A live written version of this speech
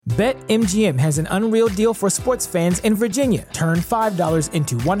BetMGM has an unreal deal for sports fans in Virginia. Turn $5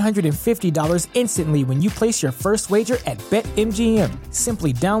 into $150 instantly when you place your first wager at BetMGM.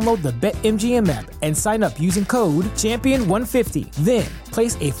 Simply download the BetMGM app and sign up using code Champion150. Then,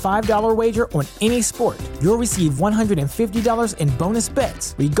 place a $5 wager on any sport. You'll receive $150 in bonus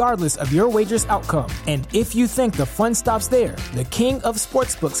bets, regardless of your wager's outcome. And if you think the fun stops there, the King of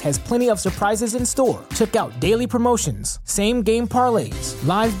Sportsbooks has plenty of surprises in store. Check out daily promotions, same-game parlays,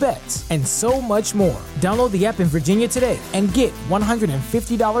 live bets, and so much more. Download the app in Virginia today and get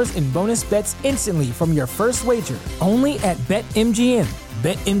 $150 in bonus bets instantly from your first wager. Only at BetMGM.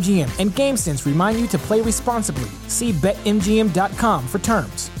 BetMGM and GameSense remind you to play responsibly. See BetMGM.com for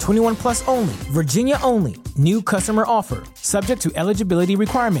terms. 21 plus only. Virginia only. New customer offer. Subject to eligibility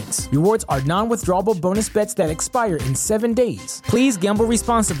requirements. Rewards are non-withdrawable bonus bets that expire in 7 days. Please gamble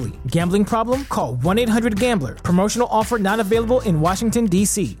responsibly. Gambling problem? Call 1-800-GAMBLER. Promotional offer not available in Washington,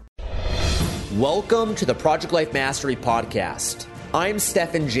 D.C. Welcome to the Project Life Mastery Podcast. I'm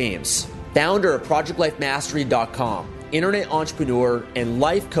Stephen James, founder of ProjectLifeMastery.com. Internet entrepreneur and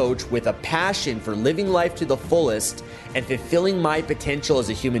life coach with a passion for living life to the fullest and fulfilling my potential as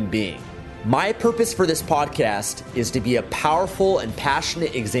a human being. My purpose for this podcast is to be a powerful and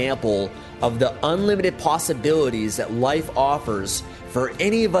passionate example of the unlimited possibilities that life offers for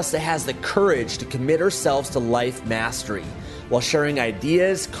any of us that has the courage to commit ourselves to life mastery, while sharing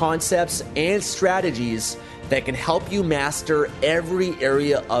ideas, concepts, and strategies that can help you master every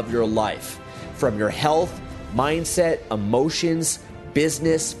area of your life, from your health, mindset, emotions,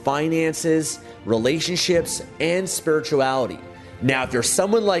 business, finances, relationships, and spirituality. Now, if you're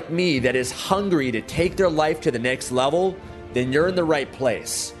someone like me that is hungry to take their life to the next level, then you're in the right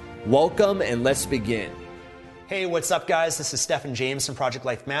place. Welcome, and let's begin. Hey, what's up, guys? This is Stephen James from Project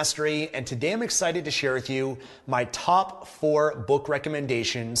Life Mastery, and today I'm excited to share with you my top 4 book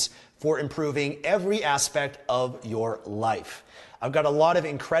recommendations for improving every aspect of your life. I've got a lot of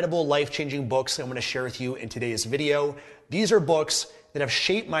incredible life-changing books that I'm going to share with you in today's video. These are books that have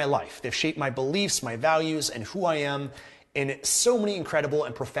shaped my life. They've shaped my beliefs, my values, and who I am in so many incredible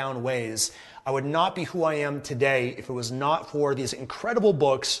and profound ways. I would not be who I am today if it was not for these incredible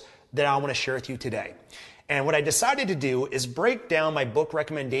books that I want to share with you today. And what I decided to do is break down my book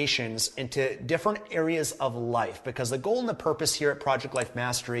recommendations into different areas of life, because the goal and the purpose here at Project Life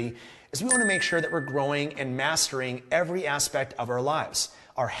Mastery is we want to make sure that we're growing and mastering every aspect of our lives.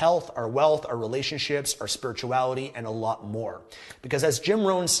 Our health, our wealth, our relationships, our spirituality, and a lot more. Because as Jim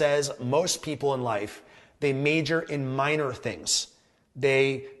Rohn says, most people in life, they major in minor things.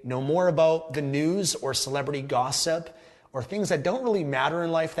 They know more about the news or celebrity gossip or things that don't really matter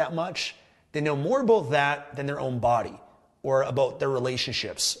in life that much. They know more about that than their own body, or about their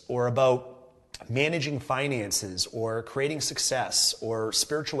relationships, or about managing finances, or creating success, or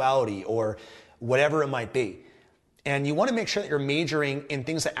spirituality, or whatever it might be. And you want to make sure that you're majoring in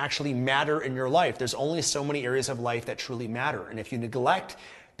things that actually matter in your life. There's only so many areas of life that truly matter. And if you neglect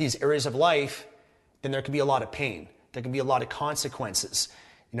these areas of life, then there can be a lot of pain. There can be a lot of consequences.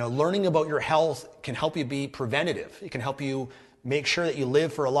 You know, learning about your health can help you be preventative. It can help you make sure that you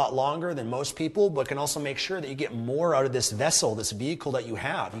live for a lot longer than most people, but can also make sure that you get more out of this vessel, this vehicle that you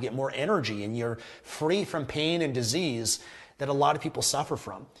have. You get more energy and you're free from pain and disease that a lot of people suffer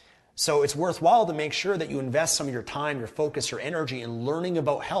from. So it's worthwhile to make sure that you invest some of your time, your focus, your energy in learning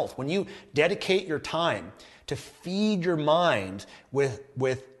about health. When you dedicate your time to feed your mind with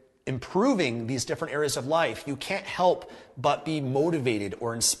improving these different areas of life, you can't help but be motivated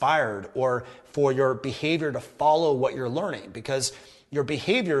or inspired, or for your behavior to follow what you're learning, because your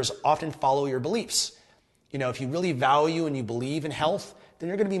behaviors often follow your beliefs. You know, if you really value and you believe in health, then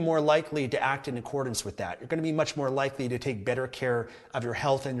you're going to be more likely to act in accordance with that. You're going to be much more likely to take better care of your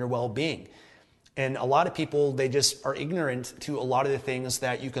health and your well-being. And a lot of people, they just are ignorant to a lot of the things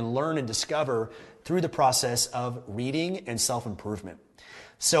that you can learn and discover through the process of reading and self-improvement.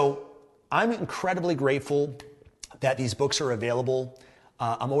 So I'm incredibly grateful that these books are available.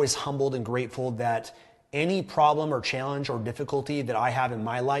 I'm always humbled and grateful that any problem or challenge or difficulty that I have in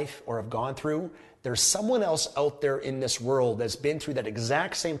my life or have gone through, there's someone else out there in this world that's been through that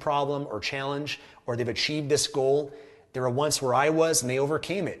exact same problem or challenge, or they've achieved this goal. They were once where I was and they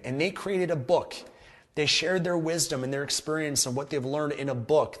overcame it, and they created a book. They shared their wisdom and their experience and what they've learned in a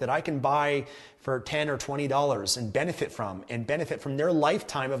book that I can buy for $10 or $20 and benefit from their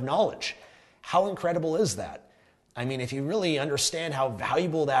lifetime of knowledge. How incredible is that? I mean, if you really understand how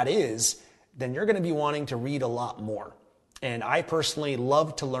valuable that is, then you're going to be wanting to read a lot more. And I personally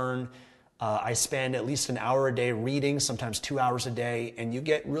love to learn. I spend at least an hour a day reading, sometimes 2 hours a day, and you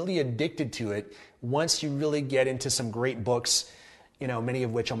get really addicted to it once you really get into some great books. many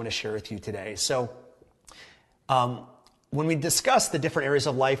of which I'm going to share with you today. So when we discuss the different areas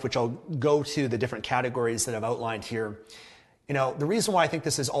of life, which I'll go to the different categories that I've outlined here, the reason why I think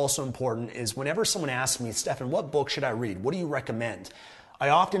this is also important is whenever someone asks me, Stefan, what book should I read? What do you recommend? I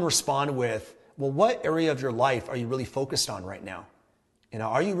often respond with, well, what area of your life are you really focused on right now?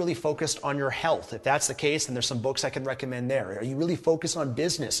 Are you really focused on your health? If that's the case, then there's some books I can recommend there. Are you really focused on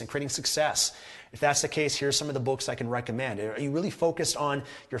business and creating success? If that's the case, here's some of the books I can recommend. Are you really focused on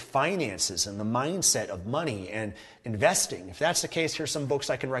your finances and the mindset of money and investing? If that's the case, here's some books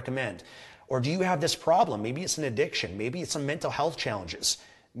I can recommend. Or do you have this problem? Maybe it's an addiction. Maybe it's some mental health challenges.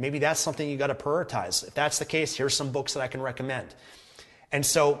 Maybe that's something you got to prioritize. If that's the case, here's some books that I can recommend. And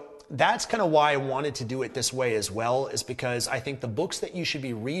so that's kind of why I wanted to do it this way as well, is because I think the books that you should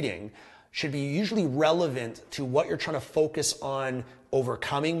be reading should be usually relevant to what you're trying to focus on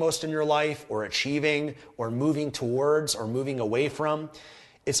overcoming most in your life, or achieving, or moving towards, or moving away from.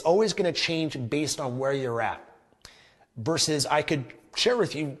 It's always going to change based on where you're at. Versus I could share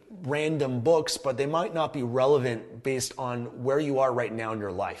with you random books, but they might not be relevant based on where you are right now in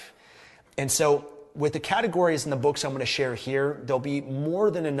your life. And so with the categories and the books I'm going to share here, there'll be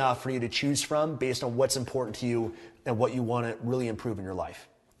more than enough for you to choose from based on what's important to you and what you want to really improve in your life.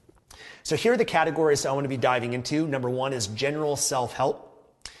 So here are the categories I want to be diving into. Number 1 is general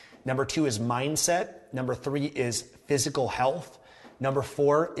self-help. Number 2 is mindset. Number 3 is physical health. Number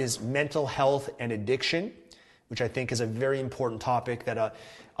 4 is mental health and addiction, which I think is a very important topic that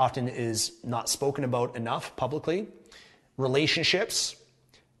often is not spoken about enough publicly. Relationships,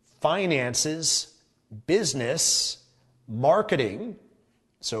 finances, business, marketing.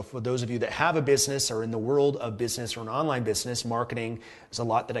 So for those of you that have a business or in the world of business or an online business, marketing, there's a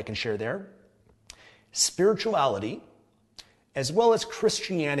lot that I can share there. Spirituality, as well as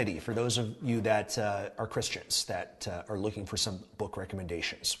Christianity for those of you that are Christians that are looking for some book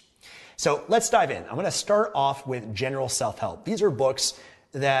recommendations. So let's dive in. I'm going to start off with general self-help. These are books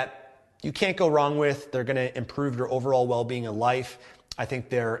that you can't go wrong with. They're going to improve your overall well-being in life. I think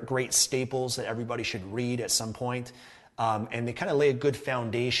they're great staples that everybody should read at some point. And they kind of lay a good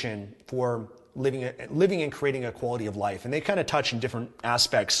foundation for living and creating a quality of life. And they kind of touch in different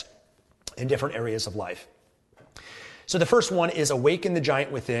aspects in different areas of life. So the first one is Awaken the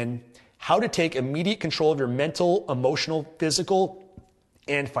Giant Within: How to Take Immediate Control of Your Mental, Emotional, Physical,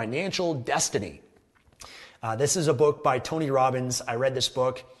 and Financial Destiny. This is a book by Tony Robbins. I read this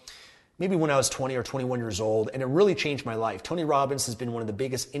book maybe when I was 20 or 21 years old, and it really changed my life. Tony Robbins has been one of the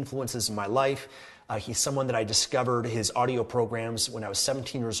biggest influences in my life. He's someone that I discovered his audio programs when I was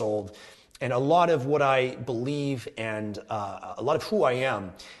 17 years old. And a lot of what I believe and a lot of who I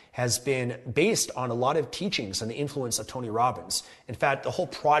am has been based on a lot of teachings and the influence of Tony Robbins. In fact, the whole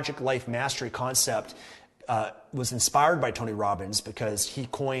Project Life Mastery concept was inspired by Tony Robbins because he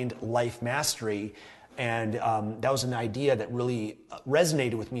coined life mastery. And that was an idea that really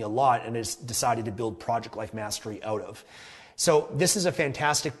resonated with me a lot, and has decided to build Project Life Mastery out of. So this is a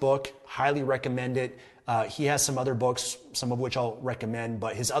fantastic book, highly recommend it. He has some other books, some of which I'll recommend,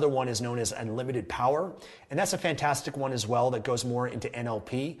 but his other one is known as Unlimited Power. And that's a fantastic one as well that goes more into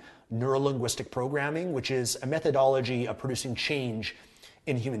NLP, Neuro-Linguistic Programming, which is a methodology of producing change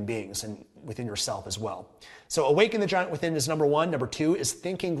in human beings and within yourself as well. So Awaken the Giant Within is number 1. Number 2 is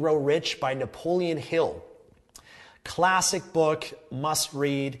Think and Grow Rich by Napoleon Hill. Classic book, must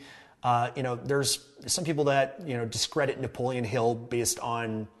read. There's some people that, discredit Napoleon Hill based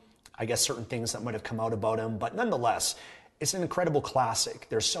on, I guess, certain things that might have come out about him. But nonetheless, it's an incredible classic.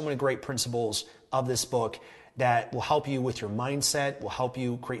 There's so many great principles of this book that will help you with your mindset, will help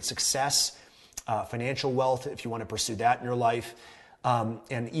you create success, financial wealth if you want to pursue that in your life.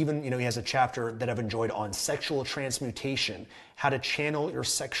 And even, he has a chapter that I've enjoyed on sexual transmutation, how to channel your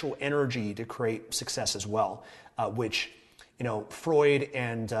sexual energy to create success as well, which, Freud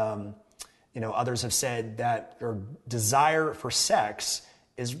and, others have said that your desire for sex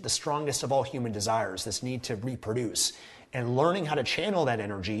is the strongest of all human desires, this need to reproduce. And learning how to channel that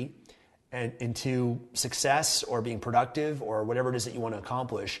energy into success or being productive or whatever it is that you want to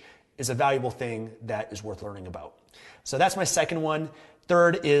accomplish is a valuable thing that is worth learning about. So that's my second one.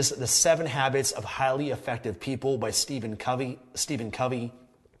 Third is The 7 Habits of Highly Effective People by Stephen Covey.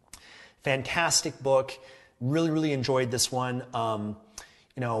 Fantastic book. Really, really enjoyed this one.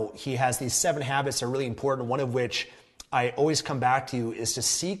 He has these 7 habits that are really important, one of which I always come back to is to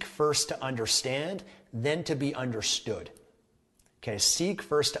seek first to understand, then to be understood. Okay, seek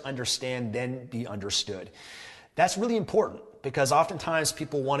first to understand, then be understood. That's really important because oftentimes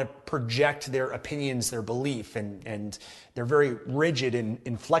people want to project their opinions, their belief, and they're very rigid and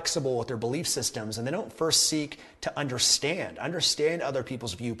inflexible with their belief systems, and they don't first seek to understand other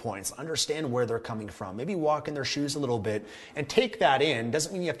people's viewpoints, understand where they're coming from, maybe walk in their shoes a little bit and take that in.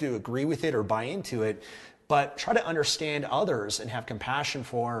 Doesn't mean you have to agree with it or buy into it, but try to understand others and have compassion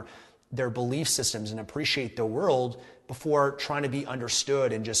for their belief systems and appreciate the world before trying to be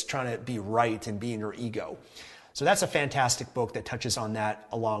understood and just trying to be right and be in your ego. So that's a fantastic book that touches on that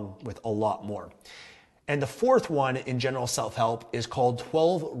along with a lot more. And the fourth one in general self-help is called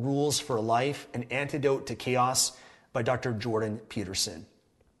 12 Rules for Life, An Antidote to Chaos by Dr. Jordan Peterson.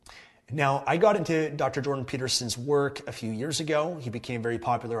 Now, I got into Dr. Jordan Peterson's work a few years ago. He became very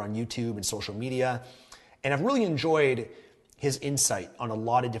popular on YouTube and social media. And I've really enjoyed his insight on a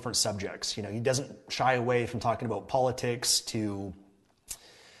lot of different subjects. He doesn't shy away from talking about politics to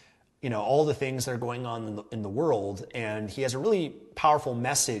all the things that are going on in the world. And he has a really powerful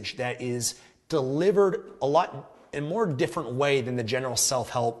message that is delivered a lot in a more different way than the general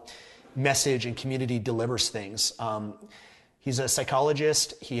self-help message and community delivers things. He's a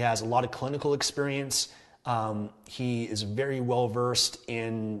psychologist. He has a lot of clinical experience. He is very well versed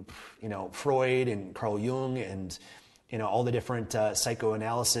in, Freud and Carl Jung and, all the different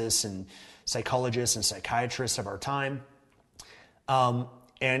psychoanalysis and psychologists and psychiatrists of our time.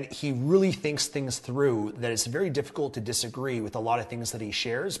 And he really thinks things through that it's very difficult to disagree with a lot of things that he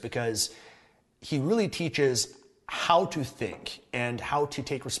shares, because he really teaches how to think and how to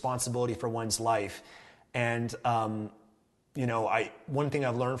take responsibility for one's life. And, one thing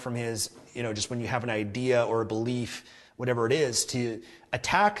I've learned from his, just when you have an idea or a belief, whatever it is, to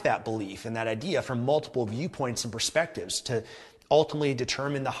attack that belief and that idea from multiple viewpoints and perspectives to ultimately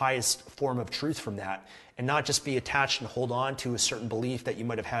determine the highest form of truth from that, and not just be attached and hold on to a certain belief that you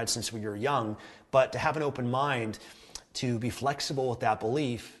might have had since when you were young, but to have an open mind, to be flexible with that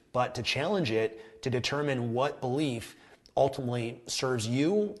belief, but to challenge it, to determine what belief ultimately serves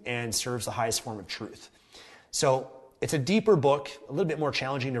you and serves the highest form of truth. So it's a deeper book, a little bit more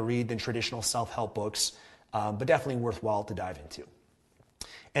challenging to read than traditional self-help books, but definitely worthwhile to dive into.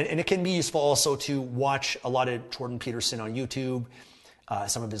 And it can be useful also to watch a lot of Jordan Peterson on YouTube,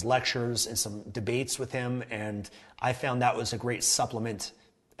 some of his lectures and some debates with him. And I found that was a great supplement,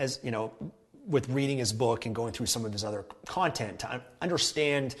 as with reading his book and going through some of his other content, to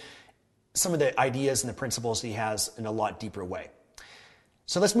understand some of the ideas and the principles that he has in a lot deeper way.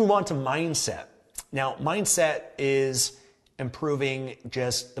 So let's move on to mindset. Now, mindset is improving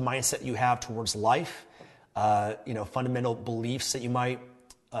just the mindset you have towards life, fundamental beliefs that you might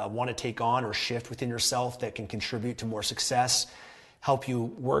want to take on or shift within yourself that can contribute to more success, help you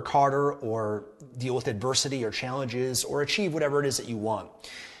work harder or deal with adversity or challenges or achieve whatever it is that you want.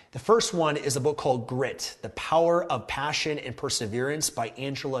 The first one is a book called Grit, The Power of Passion and Perseverance by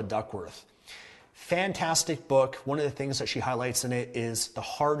Angela Duckworth. Fantastic book. One of the things that she highlights in it is the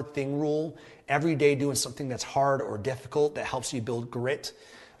hard thing rule. Every day doing something that's hard or difficult that helps you build grit.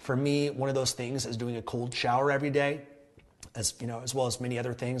 For me, one of those things is doing a cold shower every day, as well as many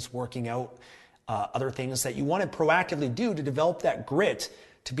other things, working out, other things that you want to proactively do to develop that grit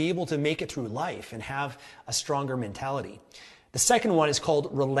to be able to make it through life and have a stronger mentality. The second one is called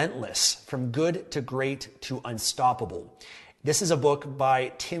Relentless, From Good to Great to Unstoppable. This is a book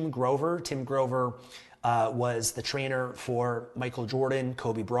by Tim Grover. Tim Grover was the trainer for Michael Jordan,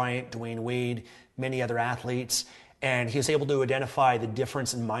 Kobe Bryant, Dwayne Wade, many other athletes. And he was able to identify the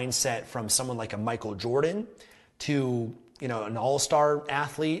difference in mindset from someone like a Michael Jordan to, an all-star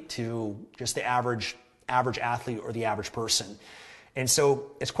athlete to just the average athlete or the average person. And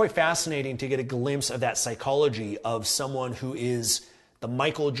so it's quite fascinating to get a glimpse of that psychology of someone who is the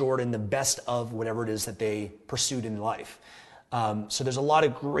Michael Jordan, the best of whatever it is that they pursued in life. So there's a lot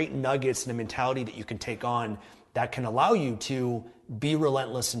of great nuggets and a mentality that you can take on that can allow you to be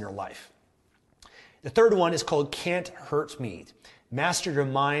relentless in your life. The third one is called Can't Hurt Me, Master Your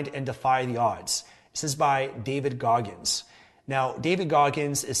Mind and Defy the Odds. This is by David Goggins. Now, David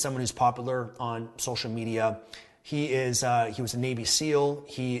Goggins is someone who's popular on social media. He was a Navy SEAL.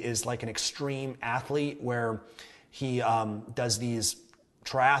 He is like an extreme athlete where he does these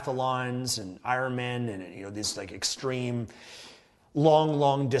triathlons and Ironman and these like extreme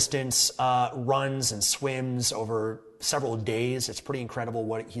long distance runs and swims over several days. It's pretty incredible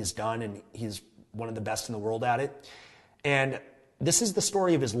what he's done, and he's one of the best in the world at it. And this is the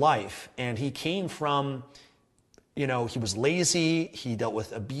story of his life. And he came from, he was lazy, he dealt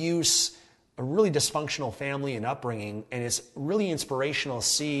with abuse, a really dysfunctional family and upbringing. And it's really inspirational to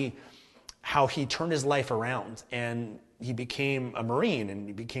see how he turned his life around. And he became a Marine, and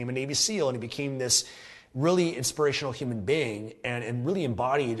he became a Navy SEAL, and he became this really inspirational human being and really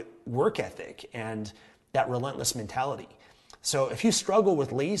embodied work ethic and that relentless mentality. So if you struggle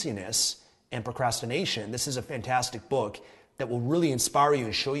with laziness and procrastination, this is a fantastic book that will really inspire you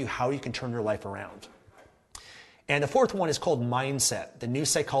and show you how you can turn your life around. And the fourth one is called Mindset, The New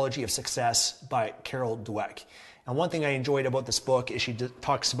Psychology of Success by Carol Dweck. And one thing I enjoyed about this book is she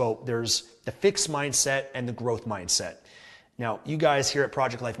talks about there's the fixed mindset and the growth mindset. Now, you guys here at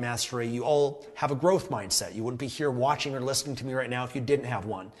Project Life Mastery, you all have a growth mindset. You wouldn't be here watching or listening to me right now if you didn't have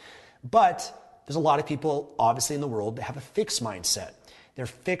one. But there's a lot of people, obviously, in the world that have a fixed mindset. They're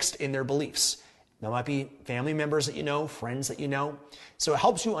fixed in their beliefs. There might be family members that you know, friends that you know. So it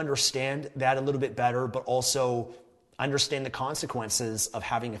helps you understand that a little bit better, but also understand the consequences of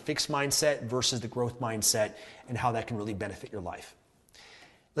having a fixed mindset versus the growth mindset and how that can really benefit your life.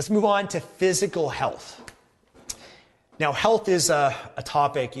 Let's move on to physical health. Now, health is a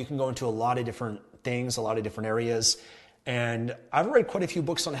topic you can go into a lot of different things, a lot of different areas. And I've read quite a few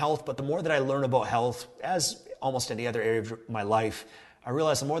books on health, but the more that I learn about health, as almost any other area of my life, I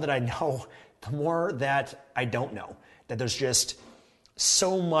realize the more that I know, the more that I don't know. That there's just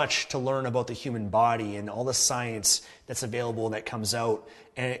so much to learn about the human body and all the science that's available that comes out.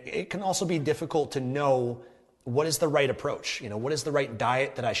 And it can also be difficult to know what is the right approach. What is the right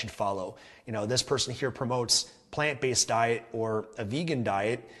diet that I should follow? This person here promotes plant-based diet or a vegan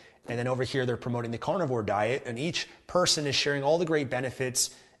diet, and then over here they're promoting the carnivore diet, and each person is sharing all the great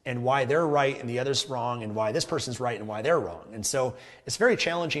benefits and why they're right and the other's wrong, and why this person's right and why they're wrong. And so it's very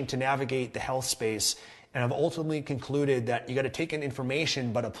challenging to navigate the health space. And I've ultimately concluded that you got to take in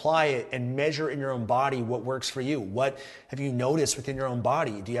information, but apply it and measure in your own body what works for you. What have you noticed within your own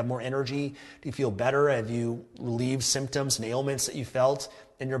body? Do you have more energy? Do you feel better? Have you relieved symptoms and ailments that you felt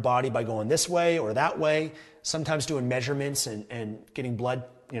in your body by going this way or that way? Sometimes doing measurements and getting blood,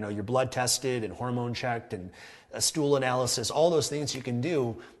 your blood tested and hormone checked and a stool analysis, all those things you can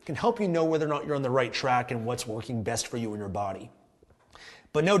do can help you know whether or not you're on the right track and what's working best for you in your body.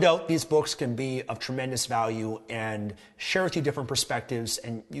 But no doubt these books can be of tremendous value and share with you different perspectives,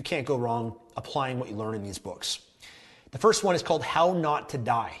 and you can't go wrong applying what you learn in these books. The first one is called How Not to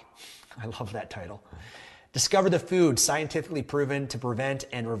Die. I love that title. Discover the food scientifically proven to prevent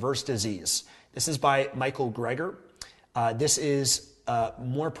and reverse disease. This is by Michael Greger. This is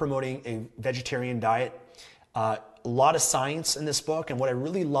more promoting a vegetarian diet. A lot of science in this book, and what I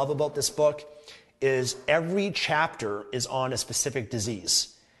really love about this book is every chapter is on a specific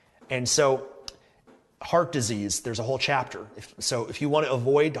disease. And so heart disease, there's a whole chapter. If you want to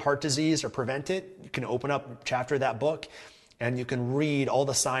avoid heart disease or prevent it, you can open up a chapter of that book and you can read all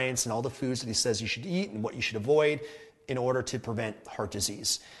the science and all the foods that he says you should eat and what you should avoid in order to prevent heart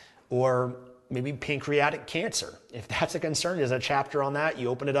disease. Or maybe pancreatic cancer. If that's a concern, there's a chapter on that. You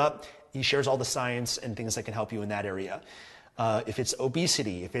open it up, he shares all the science and things that can help you in that area. If it's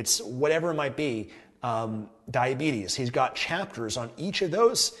obesity, if it's whatever it might be, diabetes, he's got chapters on each of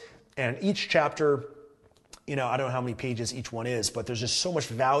those, and each chapter, I don't know how many pages each one is, but there's just so much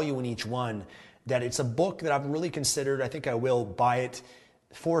value in each one that it's a book that I've really considered. I think I will buy it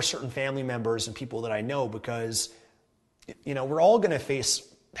for certain family members and people that I know, because, we're all going to face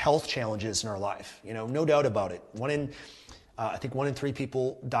health challenges in our life, no doubt about it. I think 1 in 3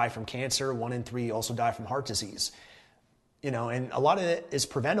 people die from cancer, 1 in 3 also die from heart disease. And a lot of it is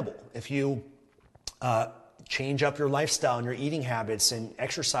preventable. If you change up your lifestyle and your eating habits and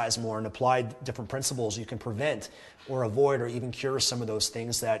exercise more and apply different principles, you can prevent or avoid or even cure some of those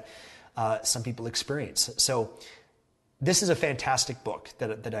things that some people experience. So this is a fantastic book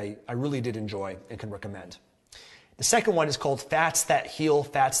that I really did enjoy and can recommend. The second one is called Fats That Heal,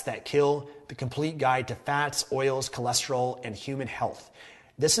 Fats That Kill, The Complete Guide to Fats, Oils, Cholesterol, and Human Health.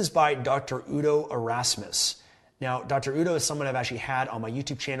 This is by Dr. Udo Erasmus. Now, Dr. Udo is someone I've actually had on my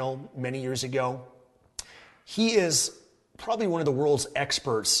YouTube channel many years ago. He is probably one of the world's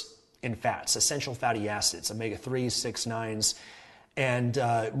experts in fats, essential fatty acids, omega-3s, 6, 9s, and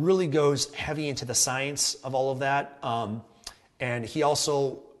really goes heavy into the science of all of that. And he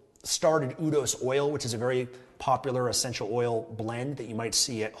also started Udo's Oil, which is a very popular essential oil blend that you might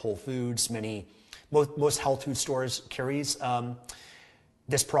see at Whole Foods. Most health food stores carries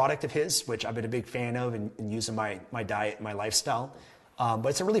this product of his, which I've been a big fan of and using my diet, my lifestyle. But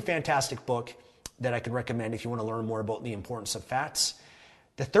it's a really fantastic book that I could recommend if you want to learn more about the importance of fats.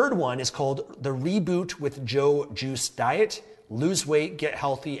 The third one is called The Reboot with Joe Juice Diet, Lose Weight, Get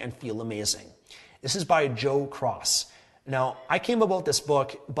Healthy, and Feel Amazing. This is by Joe Cross. Now, I came about this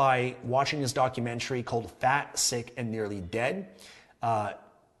book by watching this documentary called Fat, Sick, and Nearly Dead.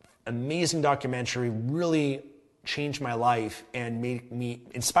 Amazing documentary, really changed my life and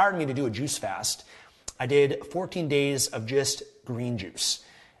inspired me to do a juice fast. I did 14 days of just green juice.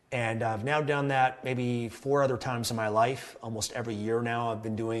 And I've now done that maybe 4 other times in my life. Almost every year now I've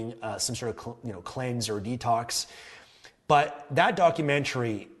been doing some sort of cleanse or detox. But that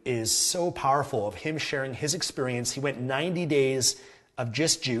documentary is so powerful of him sharing his experience. He went 90 days of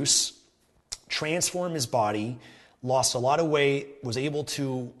just juice, transformed his body, lost a lot of weight, was able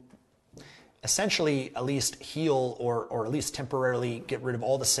to essentially at least heal or at least temporarily get rid of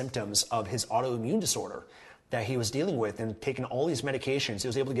all the symptoms of his autoimmune disorder that he was dealing with, and taking all these medications. He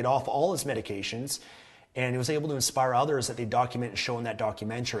was able to get off all his medications, and he was able to inspire others that they document and show in that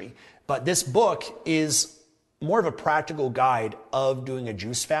documentary. But this book is more of a practical guide of doing a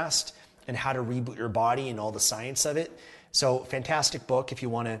juice fast and how to reboot your body and all the science of it. So fantastic book if you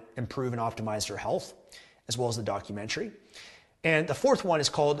want to improve and optimize your health, as well as the documentary. And the fourth one is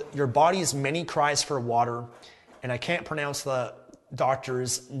called Your Body's Many Cries for Water. And I can't pronounce the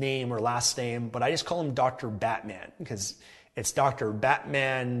doctor's name or last name, but I just call him Dr. Batman because it's Dr.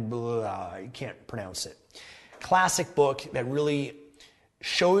 Batman, blah, I can't pronounce it. Classic book that really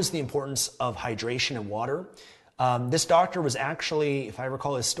shows the importance of hydration and water. This doctor was actually, if I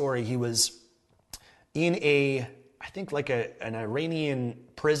recall his story, he was in I think like an Iranian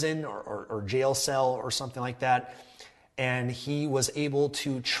prison or jail cell or something like that. And he was able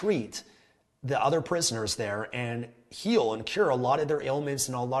to treat the other prisoners there and heal and cure a lot of their ailments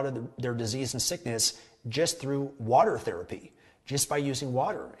and a lot of their disease and sickness just through water therapy, just by using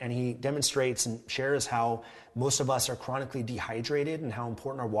water. And he demonstrates and shares how most of us are chronically dehydrated and how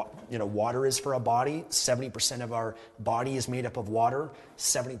important our water is for our body. 70% of our body is made up of water.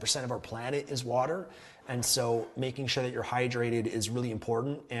 70% of our planet is water. And so making sure that you're hydrated is really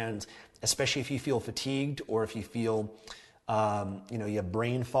important. And especially if you feel fatigued or if you feel, you have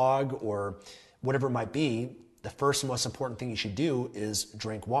brain fog or whatever it might be, the first and most important thing you should do is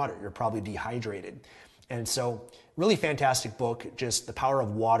drink water. You're probably dehydrated. And so really fantastic book. Just the power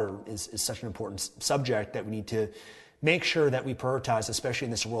of water is such an important subject that we need to make sure that we prioritize, especially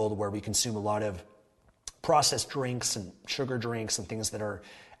in this world where we consume a lot of processed drinks and sugar drinks and things that are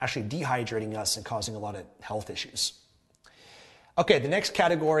actually dehydrating us and causing a lot of health issues. Okay, the next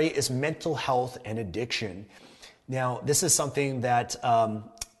category is mental health and addiction. Now, this is something that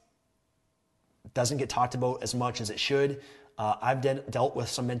doesn't get talked about as much as it should. I've dealt with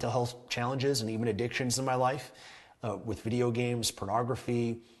some mental health challenges and even addictions in my life with video games,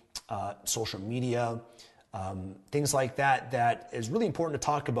 pornography, social media, things like that is really important to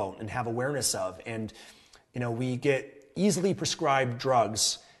talk about and have awareness of. And, we get easily prescribed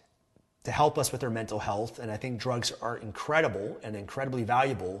drugs to help us with our mental health. And I think drugs are incredible and incredibly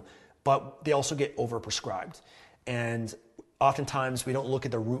valuable, but they also get overprescribed. And oftentimes we don't look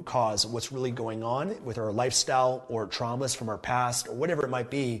at the root cause of what's really going on with our lifestyle or traumas from our past or whatever it might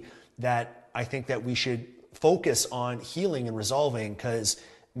be, that I think that we should focus on healing and resolving, because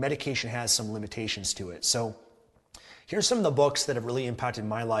medication has some limitations to it. So here's some of the books that have really impacted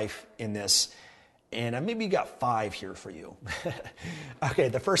my life in this. And I maybe got 5 here for you. Okay,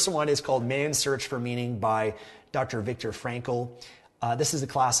 the first one is called Man's Search for Meaning by Dr. Viktor Frankl. This is a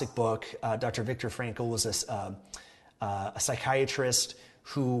classic book. Dr. Viktor Frankl was a psychiatrist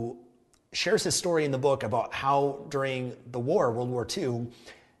who shares his story in the book about how during the war, World War II,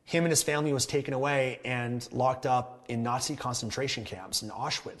 him and his family was taken away and locked up in Nazi concentration camps in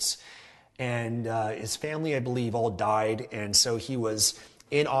Auschwitz. And his family, I believe, all died. And so he was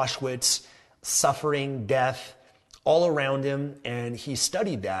in Auschwitz, suffering death all around him. And he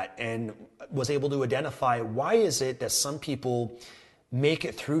studied that and was able to identify, why is it that some people make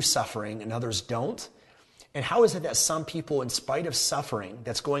it through suffering and others don't? And how is it that some people, in spite of suffering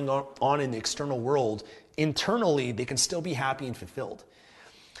that's going on in the external world, internally they can still be happy and fulfilled?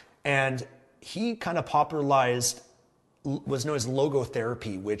 And he kind of popularized what's known as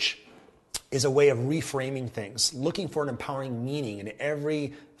logotherapy, which is a way of reframing things, looking for an empowering meaning in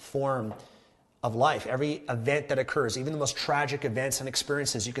every form of life, every event that occurs, even the most tragic events and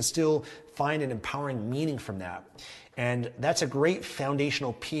experiences, you can still find an empowering meaning from that. And that's a great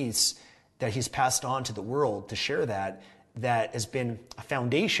foundational piece that he's passed on to the world to share that has been a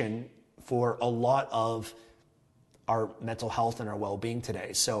foundation for a lot of our mental health and our well-being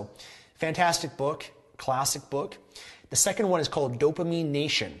today. So fantastic book, classic book. The second one is called Dopamine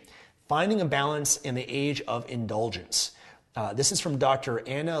Nation, Finding a Balance in the Age of Indulgence. This is from Dr.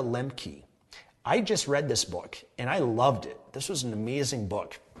 Anna Lembke. I just read this book and I loved it. This was an amazing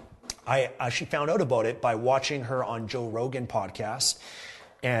book. I actually found out about it by watching her on Joe Rogan podcast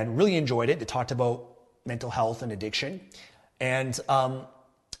and really enjoyed it. It talked about mental health and addiction. And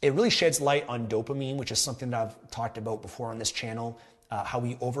it really sheds light on dopamine, which is something that I've talked about before on this channel. how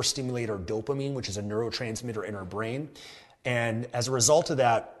we overstimulate our dopamine, which is a neurotransmitter in our brain. And as a result of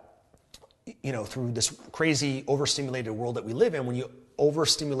that, through this crazy overstimulated world that we live in, when you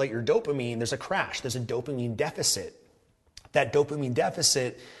overstimulate your dopamine, there's a crash, there's a dopamine deficit. That dopamine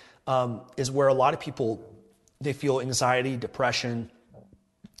deficit is where a lot of people, they feel anxiety, depression,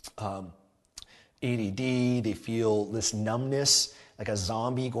 ADD, they feel this numbness, like a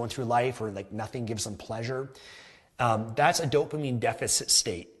zombie going through life, or like nothing gives them pleasure. That's a dopamine deficit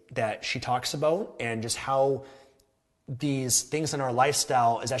state that she talks about, and just how these things in our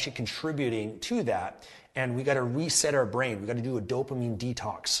lifestyle is actually contributing to that. And we got to reset our brain. We got to do a dopamine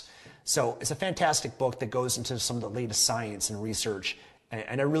detox. So it's a fantastic book that goes into some of the latest science and research.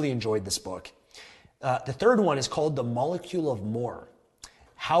 And I really enjoyed this book. The third one is called The Molecule of More: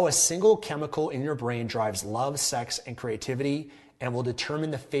 How a Single Chemical in Your Brain Drives Love, Sex, and Creativity and Will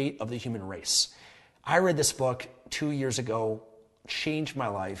Determine the Fate of the Human Race. I read this book 2 years ago, changed my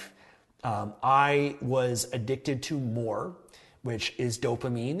life. I was addicted to more, which is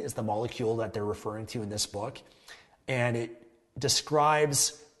dopamine, is the molecule that they're referring to in this book. And it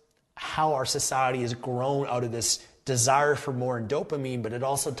describes how our society has grown out of this desire for more in dopamine, but it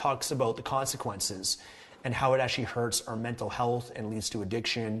also talks about the consequences and how it actually hurts our mental health and leads to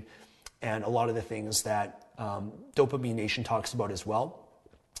addiction and a lot of the things that Dopamine Nation talks about as well.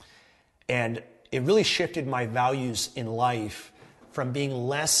 And it really shifted my values in life from being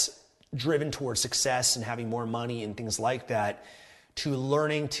less driven towards success and having more money and things like that, to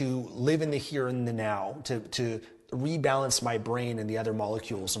learning to live in the here and the now, to rebalance my brain and the other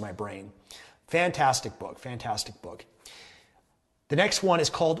molecules in my brain. Fantastic book, fantastic book. The next one is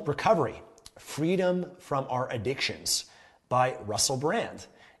called Recovery: Freedom from Our Addictions by Russell Brand.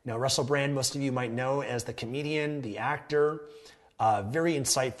 Now, Russell Brand, most of you might know as the comedian, the actor, very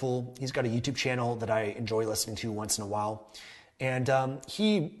insightful. He's got a YouTube channel that I enjoy listening to once in a while. And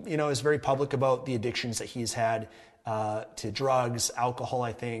he, is very public about the addictions that he's had to drugs, alcohol,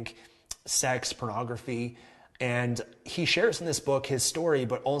 I think, sex, pornography. And he shares in this book his story,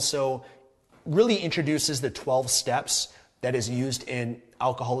 but also really introduces the 12 steps that is used in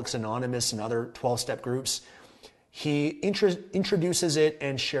Alcoholics Anonymous and other 12-step groups. He introduces it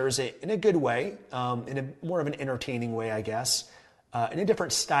and shares it in a good way, in a more of an entertaining way, I guess, in a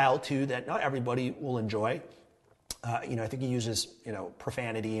different style too that not everybody will enjoy. I think he uses,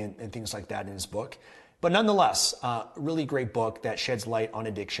 profanity and things like that in his book. But nonetheless, really great book that sheds light on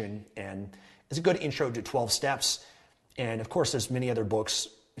addiction and is a good intro to 12 steps. And of course, there's many other books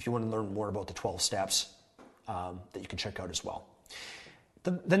if you want to learn more about the 12 steps that you can check out as well.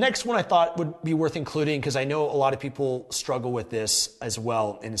 The next one I thought would be worth including, because I know a lot of people struggle with this as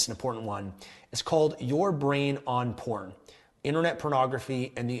well, and it's an important one. It's called Your Brain on Porn: Internet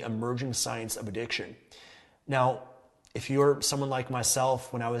Pornography and the Emerging Science of Addiction. Now, if you're someone like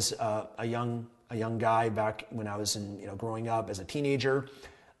myself, when I was a young guy back when I was growing up as a teenager,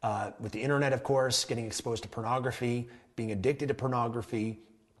 with the internet, of course, getting exposed to pornography, being addicted to pornography,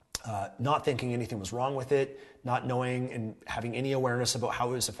 not thinking anything was wrong with it, not knowing and having any awareness about how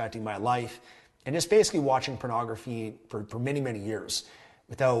it was affecting my life, and just basically watching pornography for many, many years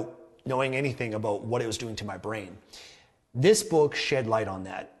without knowing anything about what it was doing to my brain. This book shed light on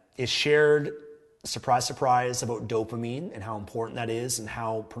that. It shared, surprise, surprise, about dopamine and how important that is and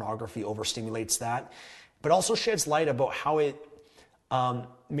how pornography overstimulates that, but also sheds light about how it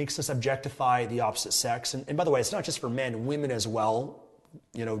makes us objectify the opposite sex. And by the way, it's not just for men, women as well,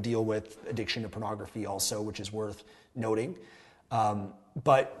 deal with addiction to pornography also, which is worth noting.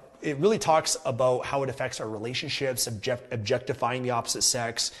 But it really talks about how it affects our relationships, objectifying the opposite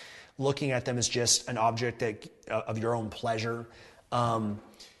sex, looking at them as just an object of your own pleasure,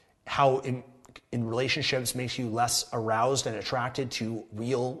 how in relationships makes you less aroused and attracted to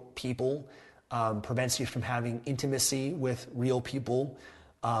real people, prevents you from having intimacy with real people,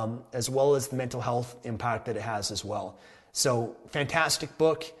 as well as the mental health impact that it has as well. So fantastic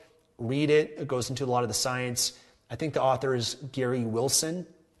book, read it. It goes into a lot of the science. I think the author is Gary Wilson.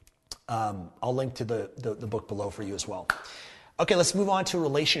 I'll link to the book below for you as well. Okay, let's move on to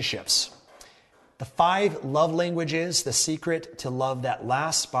relationships. The 5 Love Languages: The Secret to Love That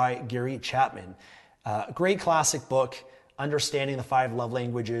Lasts by Gary Chapman. Great classic book, understanding the 5 love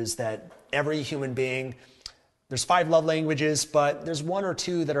languages that every human being, there's 5 love languages, but there's 1 or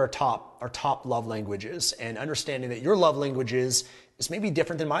 2 that are top love languages, and understanding that your love languages is maybe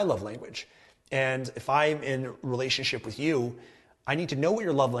different than my love language. And if I'm in a relationship with you, I need to know what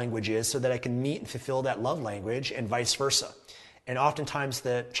your love language is so that I can meet and fulfill that love language, and vice versa. And oftentimes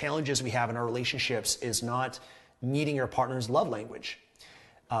the challenges we have in our relationships is not meeting your partner's love language.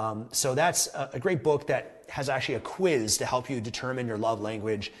 So that's a great book that has actually a quiz to help you determine your love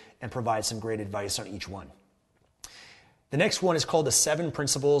language and provide some great advice on each one. The next one is called The 7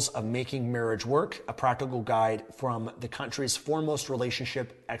 Principles of Making Marriage Work, a practical guide from the country's foremost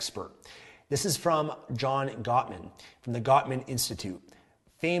relationship expert. This is from John Gottman, from the Gottman Institute.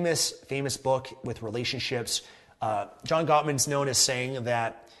 Famous book with relationships. John Gottman's known as saying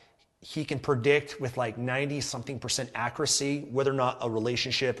that he can predict with like 90-something% accuracy whether or not a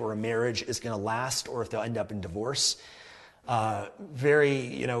relationship or a marriage is going to last or if they'll end up in divorce. Goes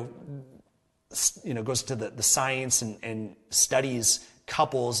to the science and studies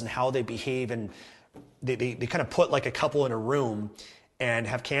couples and how they behave, and they kind of put like a couple in a room and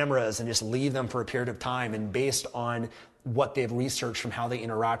have cameras and just leave them for a period of time, and based on what they've researched from how they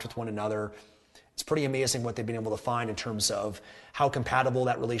interact with one another, it's pretty amazing what they've been able to find in terms of how compatible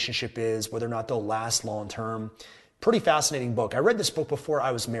that relationship is, whether or not they'll last long term. Pretty fascinating book. I read this book before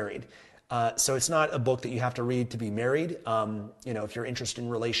I was married. So it's not a book that you have to read to be married. If you're interested in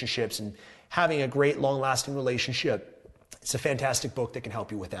relationships and having a great long-lasting relationship, it's a fantastic book that can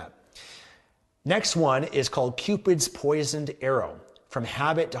help you with that. Next one is called Cupid's Poisoned Arrow, From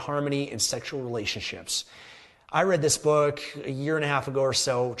Habit to Harmony in Sexual Relationships. I read this book a year and a half ago or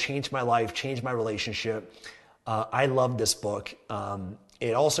so, changed my life, changed my relationship. I love this book.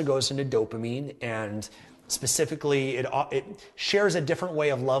 It also goes into dopamine, and specifically, it shares a different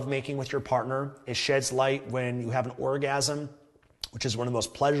way of lovemaking with your partner. It sheds light when you have an orgasm, which is one of the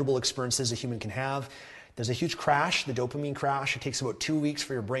most pleasurable experiences a human can have. There's a huge crash, the dopamine crash. It takes about 2 weeks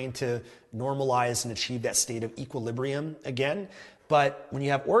for your brain to normalize and achieve that state of equilibrium again. But when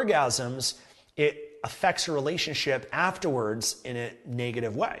you have orgasms, it affects your relationship afterwards in a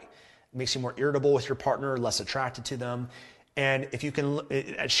negative way. It makes you more irritable with your partner, less attracted to them. And if you can,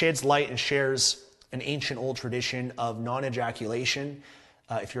 it sheds light and shares an ancient old tradition of non-ejaculation.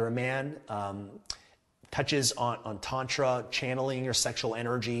 If you're a man, touches on tantra, channeling your sexual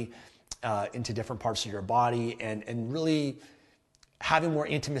energy into different parts of your body, and really having more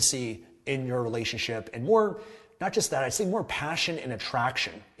intimacy in your relationship, and more, not just that, I'd say more passion and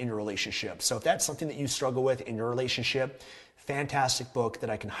attraction in your relationship. So if that's something that you struggle with in your relationship, fantastic book that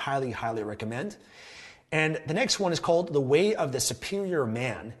I can highly, highly recommend. And the next one is called The Way of the Superior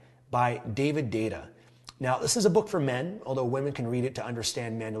Man by David Deida. Now, this is a book for men, although women can read it to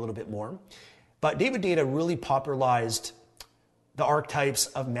understand men a little bit more. But David Deida really popularized the archetypes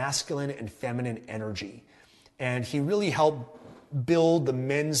of masculine and feminine energy. And he really helped build the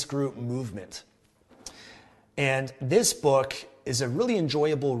men's group movement. And this book is a really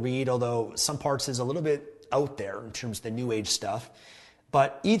enjoyable read, although some parts is a little bit out there in terms of the new age stuff.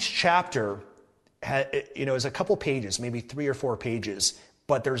 But each chapter is a couple pages, maybe 3 or 4 pages,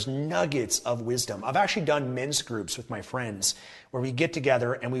 but there's nuggets of wisdom. I've actually done men's groups with my friends where we get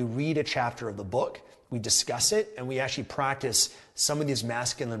together and we read a chapter of the book, we discuss it, and we actually practice some of these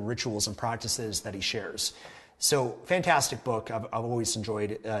masculine rituals and practices that he shares. So fantastic book. I've always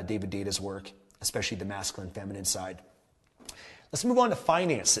enjoyed David Deida's work, especially the masculine feminine side. Let's move on to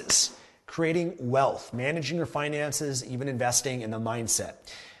finances, creating wealth, managing your finances, even investing in the mindset.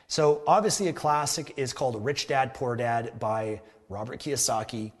 So obviously a classic is called Rich Dad, Poor Dad by Robert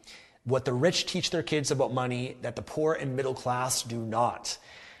Kiyosaki. What the rich teach their kids about money that the poor and middle class do not.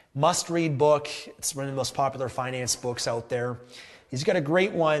 Must-read book. It's one of the most popular finance books out there. He's got a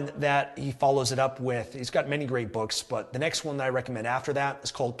great one that he follows it up with. He's got many great books, but the next one that I recommend after that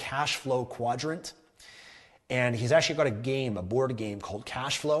is called Cash Flow Quadrant. And he's actually got a board game called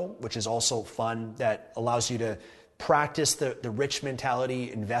Cash Flow, which is also fun, that allows you to practice the rich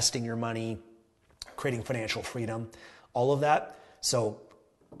mentality, investing your money, creating financial freedom, all of that. So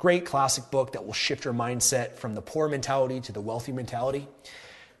great classic book that will shift your mindset from the poor mentality to the wealthy mentality.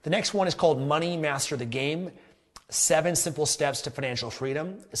 The next one is called Money Master the Game, 7 Simple Steps to Financial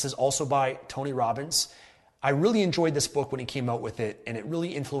Freedom. This is also by Tony Robbins. I really enjoyed this book when he came out with it, and it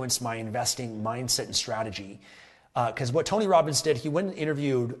really influenced my investing mindset and strategy. Because what Tony Robbins did, he went and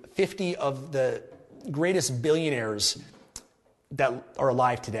interviewed 50 of the greatest billionaires that are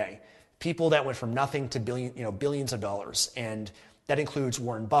alive today. People that went from nothing to billions of dollars. And that includes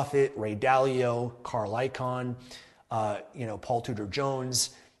Warren Buffett, Ray Dalio, Carl Icahn, Paul Tudor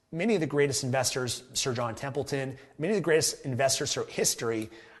Jones, many of the greatest investors, Sir John Templeton, many of the greatest investors throughout history.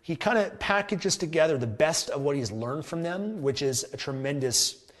 He kind of packages together the best of what he's learned from them, which is a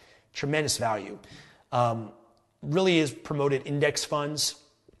tremendous, tremendous value. Really has promoted index funds,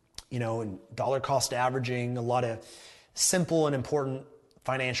 and dollar cost averaging, a lot of simple and important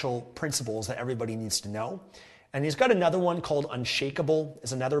financial principles that everybody needs to know. And he's got another one called Unshakable,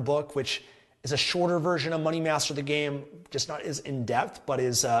 is another book, which is a shorter version of Money Master the Game, just not as in-depth, but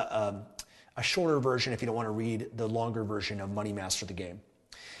is a a shorter version if you don't want to read the longer version of Money Master the Game.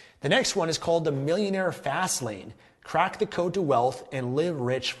 The next one is called The Millionaire Fast Lane, Crack the Code to Wealth and Live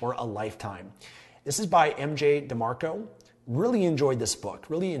Rich for a Lifetime. This is by MJ DeMarco. Really enjoyed this book,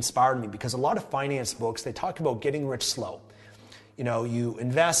 really inspired me because a lot of finance books, they talk about getting rich slow. You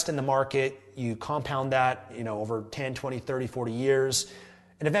invest in the market, you compound that, over 10, 20, 30, 40 years,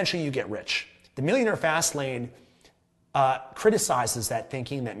 and eventually you get rich. The Millionaire Fast Lane criticizes that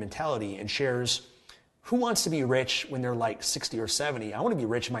thinking, that mentality, and shares who wants to be rich when they're like 60 or 70. I want to be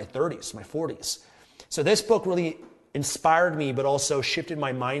rich in my 30s, my 40s. So this book really inspired me, but also shifted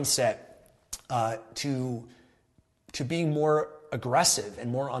my mindset to being more aggressive and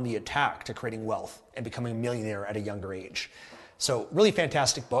more on the attack to creating wealth and becoming a millionaire at a younger age. So really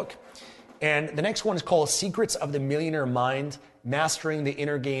fantastic book. And the next one is called Secrets of the Millionaire Mind, Mastering the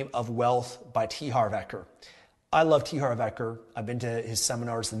Inner Game of Wealth by T. Harv Eker. I love T. Harv Eker. I've been to his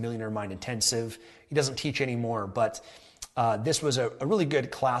seminars, the Millionaire Mind Intensive. He doesn't teach anymore, but this was a really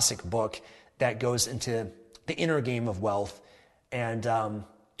good classic book that goes into the inner game of wealth. And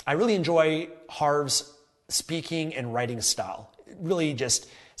I really enjoy Harv's speaking and writing style. Really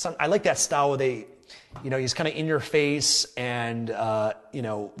I like that style where he's kind of in your face and,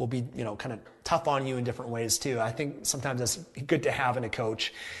 will be, kind of tough on you in different ways too. I think sometimes that's good to have in a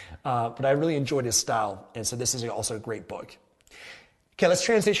coach, but I really enjoyed his style. And so this is also a great book. Okay, let's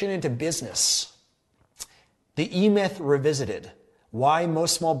transition into business. The E-Myth Revisited, Why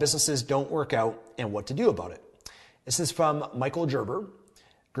Most Small Businesses Don't Work Out and What to Do About It. This is from Michael Gerber,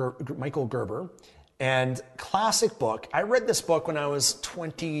 and classic book. I read this book when I was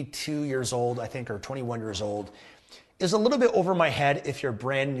 22 years old, I think, or 21 years old. It's a little bit over my head if you're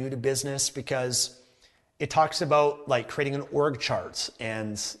brand new to business because it talks about like creating an org chart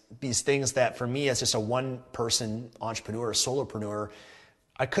and these things that for me as just a one-person entrepreneur, solopreneur,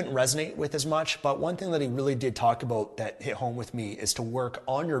 I couldn't resonate with as much. But one thing that he really did talk about that hit home with me is to work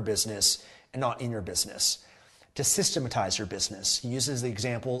on your business and not in your business, to systematize your business. He uses the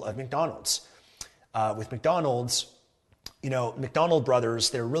example of McDonald's. With McDonald's, McDonald brothers,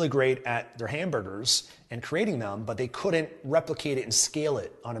 they're really great at their hamburgers and creating them, but they couldn't replicate it and scale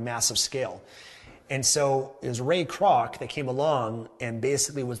it on a massive scale. And so it was Ray Kroc that came along and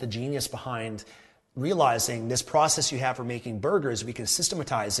basically was the genius behind realizing this process you have for making burgers, we can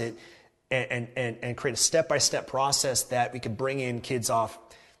systematize it and create a step-by-step process that we can bring in kids off,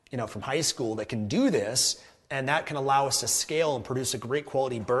 from high school that can do this, and that can allow us to scale and produce a great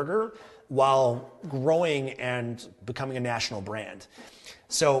quality burger while growing and becoming a national brand.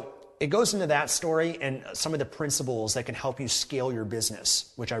 So it goes into that story and some of the principles that can help you scale your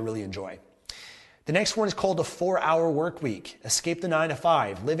business, which I really enjoy. The next one is called The 4-Hour Work Week, Escape the 9 to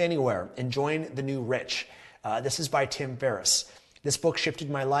 5, Live Anywhere, and Join the New Rich. This is by Tim Ferriss. This book shifted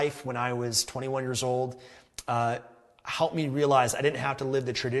my life when I was 21 years old, helped me realize I didn't have to live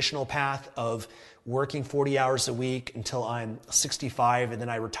the traditional path of working 40 hours a week until I'm 65 and then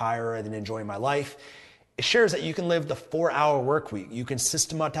I retire and then enjoy my life. It shares that you can live the 4-hour work week. You can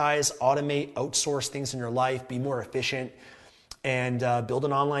systematize, automate, outsource things in your life, be more efficient, and build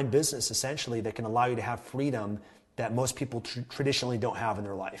an online business essentially that can allow you to have freedom that most people traditionally don't have in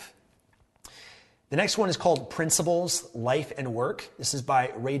their life. The next one is called Principles, Life and Work. This is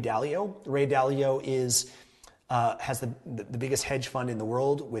by Ray Dalio. Ray Dalio has the biggest hedge fund in the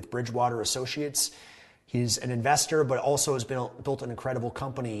world with Bridgewater Associates. He's an investor, but also has built an incredible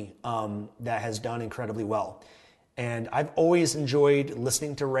company that has done incredibly well. And I've always enjoyed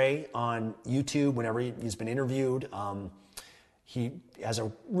listening to Ray on YouTube whenever he's been interviewed. He has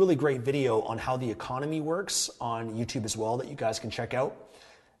a really great video on how the economy works on YouTube as well that you guys can check out.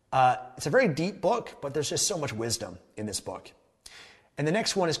 It's a very deep book, but there's just so much wisdom in this book. And the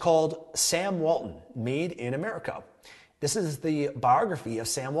next one is called Sam Walton, Made in America. This is the biography of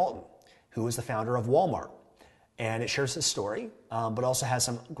Sam Walton, who is the founder of Walmart. And it shares his story, but also has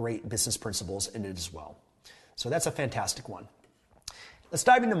some great business principles in it as well. So that's a fantastic one. Let's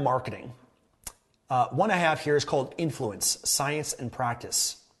dive into marketing. One I have here is called Influence, Science and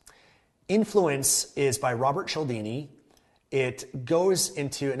Practice. Influence is by Robert Cialdini. It goes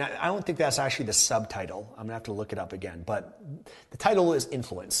into, and I don't think that's actually the subtitle. I'm gonna have to look it up again, but the title is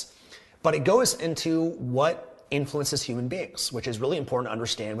Influence. But it goes into what influences human beings, which is really important to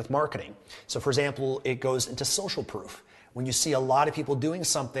understand with marketing. So for example, it goes into social proof. When you see a lot of people doing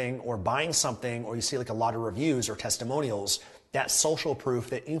something or buying something, or you see like a lot of reviews or testimonials, that's social proof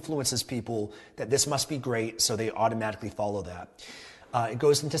that influences people that this must be great, so they automatically follow that. It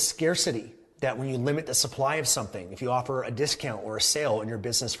goes into scarcity. That when you limit the supply of something, if you offer a discount or a sale in your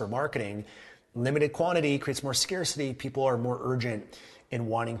business for marketing, limited quantity creates more scarcity, people are more urgent in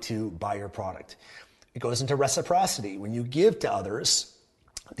wanting to buy your product. It goes into reciprocity. When you give to others,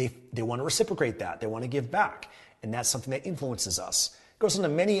 they want to reciprocate that. They want to give back. And that's something that influences us. It goes into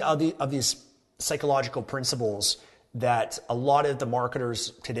many of these psychological principles that a lot of the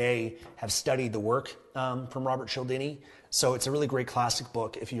marketers today have studied the work from Robert Cialdini. So it's a really great classic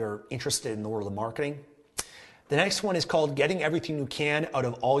book if you're interested in the world of marketing. The next one is called Getting Everything You Can Out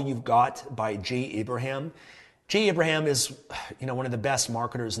of All You've Got by Jay Abraham. Jay Abraham is, one of the best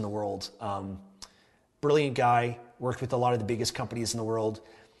marketers in the world. Brilliant guy, worked with a lot of the biggest companies in the world.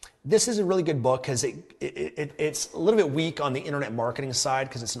 This is a really good book because it's a little bit weak on the internet marketing side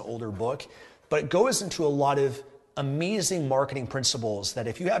because it's an older book, but it goes into a lot of amazing marketing principles that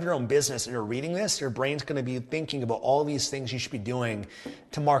if you have your own business and you're reading this, your brain's going to be thinking about all these things you should be doing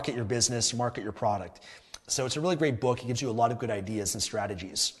to market your business, market your product. So it's a really great book. It gives you a lot of good ideas and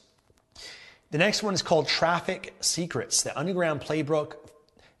strategies. The next one is called Traffic Secrets, the underground playbook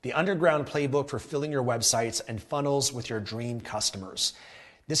for filling your websites and funnels with your dream customers.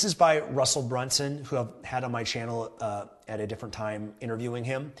 This is by Russell Brunson, who I've had on my channel at a different time interviewing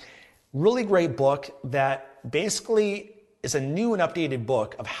him. Really great book that basically is a new and updated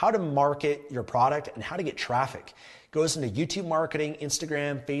book of how to market your product and how to get traffic. It goes into YouTube marketing,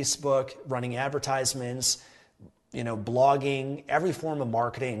 Instagram, Facebook, running advertisements, blogging, every form of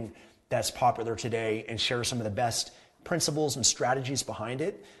marketing that's popular today, and shares some of the best principles and strategies behind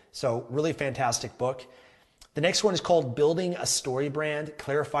it. So really fantastic book. The next one is called Building a Story Brand,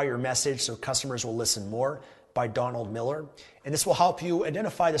 Clarify Your Message so Customers Will Listen More by Donald Miller. And this will help you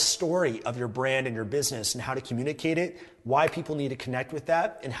identify the story of your brand and your business and how to communicate it, why people need to connect with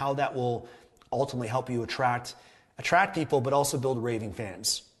that, and how that will ultimately help you attract people, but also build raving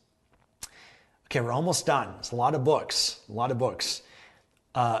fans. Okay, we're almost done. It's a lot of books.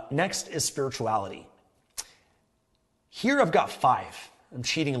 Next is spirituality. Here I've got 5. I'm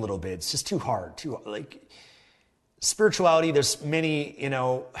cheating a little bit. It's just too hard. Spirituality, there's many,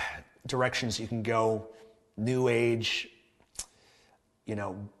 directions you can go. New Age,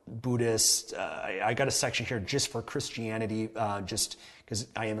 Buddhist. I got a section here just for Christianity, just because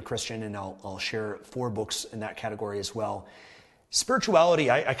I am a Christian, and I'll share 4 books in that category as well. Spirituality,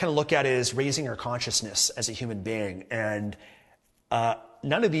 I kind of look at it as raising our consciousness as a human being, and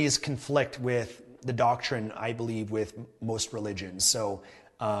none of these conflict with the doctrine, I believe, with most religions. So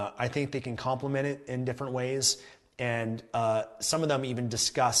I think they can complement it in different ways, and some of them even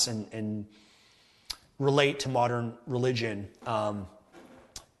discuss and relate to modern religion,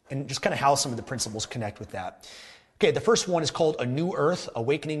 and just kind of how some of the principles connect with that. Okay, the first one is called A New Earth,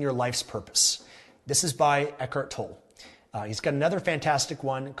 Awakening Your Life's Purpose. This is by Eckhart Tolle. He's got another fantastic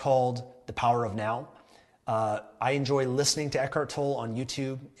one called The Power of Now. I enjoy listening to Eckhart Tolle on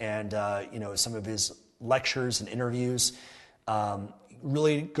YouTube and some of his lectures and interviews.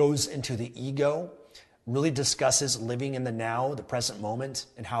 Really goes into the ego, really discusses living in the now, the present moment,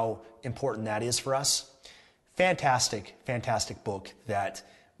 and how important that is for us. Fantastic book that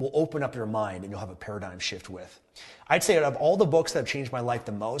will open up your mind and you'll have a paradigm shift with. I'd say out of all the books that have changed my life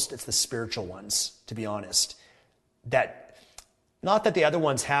the most, it's the spiritual ones, to be honest. Not that the other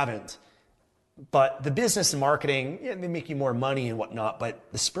ones haven't, but the business and marketing, they make you more money and whatnot,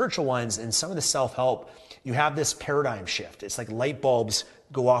 but the spiritual ones and some of the self-help, you have this paradigm shift. It's like light bulbs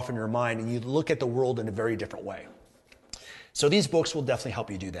go off in your mind and you look at the world in a very different way. So these books will definitely help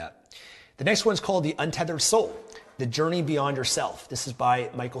you do that. The next one's called The Untethered Soul, The Journey Beyond Yourself. This is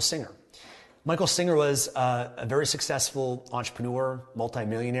by Michael Singer. Michael Singer was a very successful entrepreneur,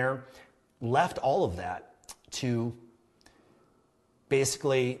 multimillionaire, left all of that to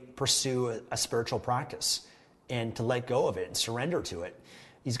basically pursue a spiritual practice and to let go of it and surrender to it.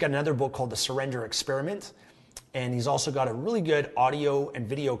 He's got another book called The Surrender Experiment, and he's also got a really good audio and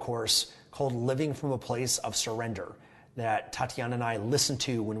video course called Living from a Place of Surrender that Tatiana and I listened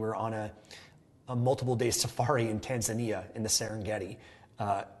to when we were on a multiple-day safari in Tanzania in the Serengeti.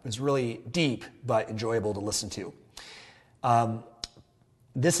 It was really deep but enjoyable to listen to.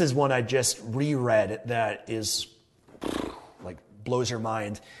 This is one I just reread that is blows your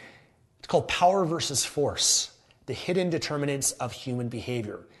mind. It's called Power versus Force, The Hidden Determinants of Human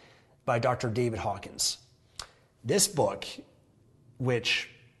Behavior by Dr. David Hawkins. This book,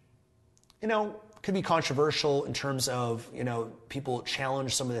 which, could be controversial in terms of, people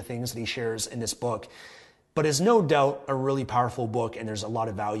challenge some of the things that he shares in this book, but is no doubt a really powerful book and there's a lot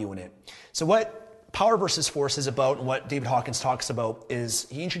of value in it. So what Power versus Force is about and what David Hawkins talks about is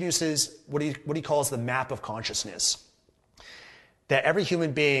he introduces what he calls the map of consciousness. That every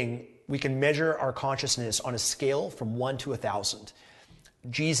human being, we can measure our consciousness on a scale from 1 to 1,000.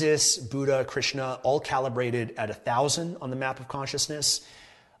 Jesus, Buddha, Krishna, all calibrated at 1,000 on the map of consciousness.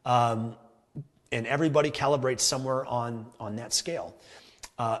 And everybody calibrates somewhere on that scale.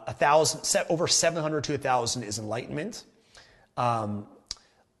 1,000, over 700 to 1,000 is enlightenment.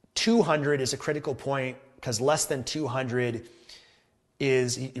 200 is a critical point because less than 200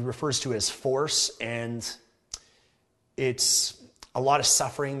 is, he refers to as force, and it's a lot of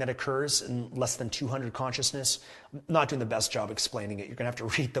suffering that occurs in less than 200 consciousness. I'm not doing the best job explaining it. You're going to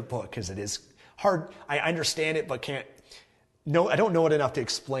have to read the book because it is hard. I understand it, but I don't know it enough to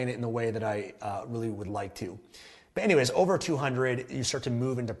explain it in the way that I really would like to. But anyways, over 200, you start to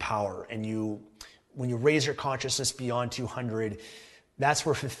move into power. And when you raise your consciousness beyond 200, that's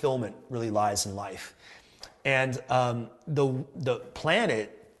where fulfillment really lies in life. And the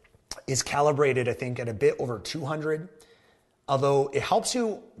planet is calibrated, I think, at a bit over 200. Although it helps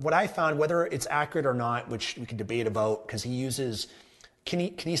you, what I found, whether it's accurate or not, which we can debate about, because he uses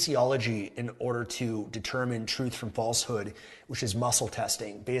kinesiology in order to determine truth from falsehood, which is muscle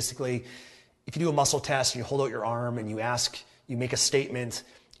testing. Basically, if you do a muscle test and you hold out your arm and you make a statement,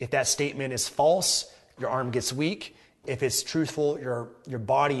 if that statement is false, your arm gets weak. If it's truthful, your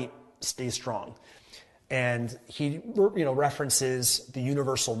body stays strong. And he references the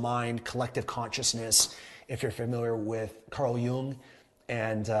universal mind, collective consciousness, if you're familiar with Carl Jung,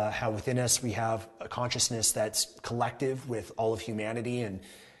 and how within us we have a consciousness that's collective with all of humanity and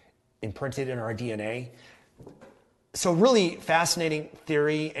imprinted in our DNA. So really fascinating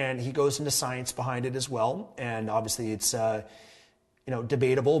theory, and he goes into science behind it as well. And obviously it's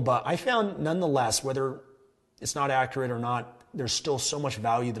debatable, but I found nonetheless, whether it's not accurate or not, there's still so much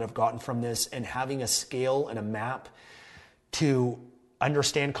value that I've gotten from this, and having a scale and a map to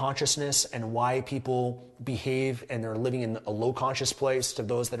understand consciousness and why people behave and they're living in a low conscious place to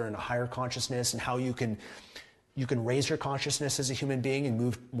those that are in a higher consciousness, and how you can raise your consciousness as a human being and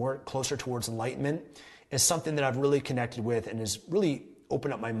move more closer towards enlightenment, is something that I've really connected with and has really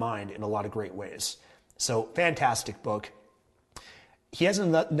opened up my mind in a lot of great ways. So fantastic book. He has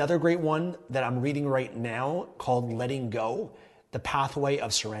another great one that I'm reading right now called Letting Go, The Pathway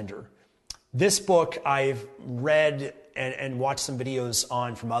of Surrender. This book I've read and watched some videos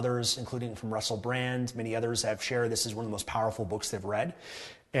on from others, including from Russell Brand. Many others have shared this is one of the most powerful books they've read.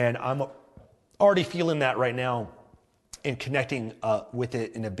 And I'm already feeling that right now and connecting with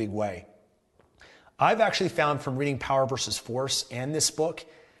it in a big way. I've actually found from reading Power versus Force and this book,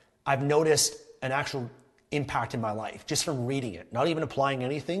 I've noticed an actual impact in my life just from reading it, not even applying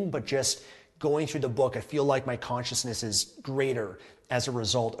anything, but just going through the book. I feel like my consciousness is greater as a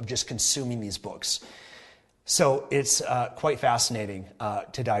result of just consuming these books. So it's quite fascinating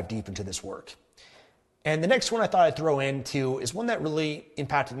to dive deep into this work. And the next one I thought I'd throw into is one that really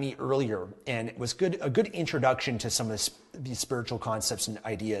impacted me earlier, and it was a good introduction to some of these spiritual concepts and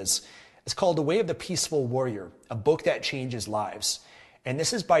ideas. It's called The Way of the Peaceful Warrior, a book that changes lives. And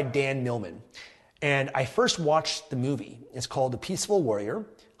this is by Dan Millman. And I first watched the movie. It's called The Peaceful Warrior.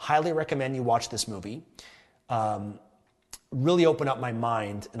 Highly recommend you watch this movie. Really opened up my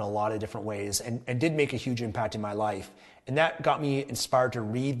mind in a lot of different ways and did make a huge impact in my life. And that got me inspired to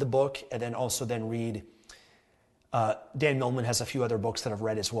read the book, and then also read, Dan Millman has a few other books that I've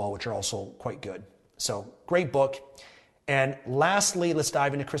read as well, which are also quite good. So great book. And lastly, let's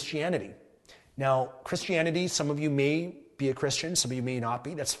dive into Christianity. Now, Christianity, some of you may be a Christian, some of you may not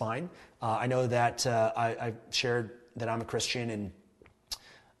be, that's fine. I know that I've shared that I'm a Christian, and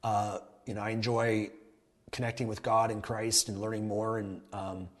I enjoy connecting with God and Christ and learning more, and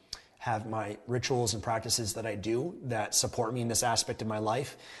have my rituals and practices that I do that support me in this aspect of my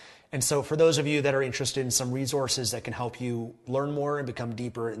life. And so for those of you that are interested in some resources that can help you learn more and become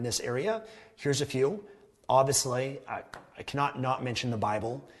deeper in this area, here's a few. Obviously, I cannot not mention the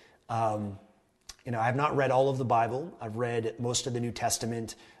Bible. I have not read all of the Bible. I've read most of the New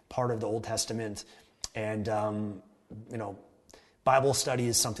Testament, part of the Old Testament, and Bible study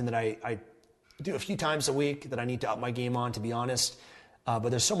is something that I do a few times a week that I need to up my game on, to be honest. But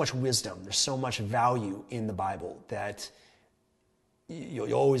there's so much wisdom, there's so much value in the Bible that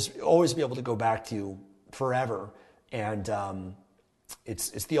you'll always be able to go back to forever. And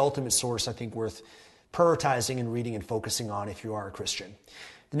it's the ultimate source, I think, worth prioritizing and reading and focusing on if you are a Christian.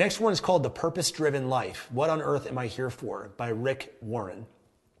 The next one is called The Purpose-Driven Life. What on Earth Am I Here For? By Rick Warren.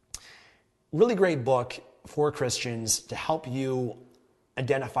 Really great book for Christians to help you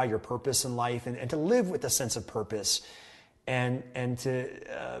identify your purpose in life and to live with a sense of purpose and to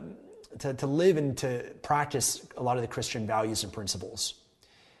live and to practice a lot of the Christian values and principles.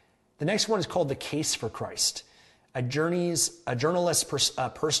 The next one is called The Case for Christ, a journalist's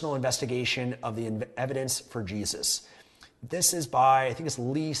personal investigation of the evidence for Jesus. This is by, I think it's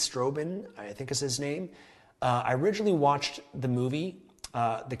Lee Strobin, I think is his name. I originally watched the movie,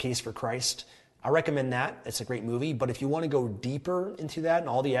 The Case for Christ. I recommend that. It's a great movie. But if you want to go deeper into that and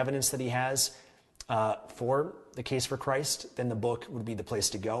all the evidence that he has for The Case for Christ, then the book would be the place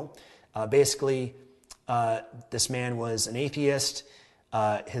to go. Basically, this man was an atheist.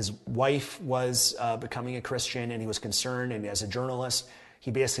 His wife was becoming a Christian, and he was concerned. And as a journalist,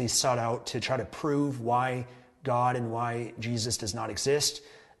 he basically sought out to try to prove why God and why Jesus does not exist.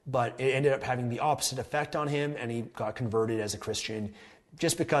 But it ended up having the opposite effect on him, and he got converted as a Christian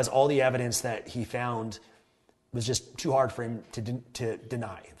just because all the evidence that he found was just too hard for him to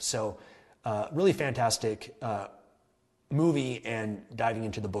deny. So really fantastic movie, and diving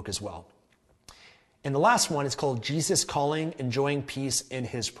into the book as well. And the last one is called Jesus Calling, Enjoying Peace in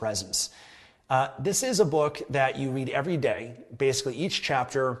His Presence. This is a book that you read every day. Basically, each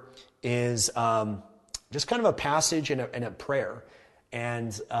chapter is just kind of a passage and a prayer,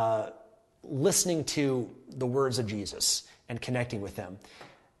 and listening to the words of Jesus and connecting with them.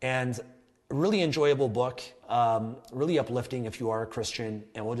 And a really enjoyable book, really uplifting if you are a Christian,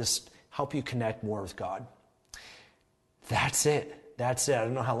 and will just help you connect more with God. That's it. I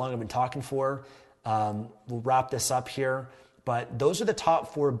don't know how long I've been talking for. We'll wrap this up here. But those are the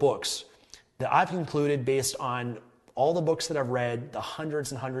top 4 books that I've concluded based on all the books that I've read, the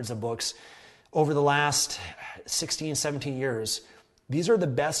hundreds and hundreds of books over the last 16, 17 years. These are the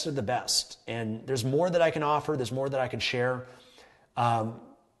best of the best. And there's more that I can offer. There's more that I can share.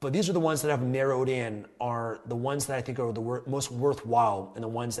 But these are the ones that I've narrowed in, are the ones that I think are the most worthwhile and the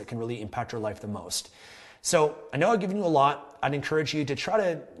ones that can really impact your life the most. So I know I've given you a lot. I'd encourage you to try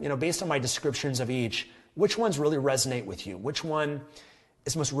to, based on my descriptions of each, which ones really resonate with you? Which one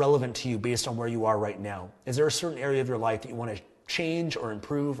is most relevant to you based on where you are right now? Is there a certain area of your life that you want to change or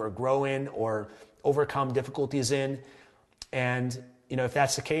improve or grow in or overcome difficulties in? And, if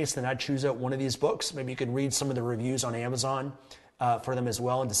that's the case, then I'd choose out one of these books. Maybe you could read some of the reviews on Amazon for them as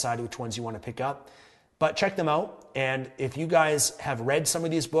well and decide which ones you want to pick up. But check them out. And if you guys have read some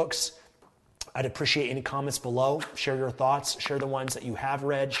of these books, I'd appreciate any comments below. Share your thoughts. Share the ones that you have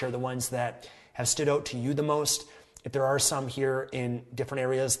read. Share the ones that have stood out to you the most. If there are some here in different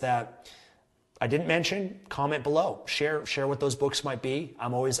areas that I didn't mention, comment below. Share what those books might be.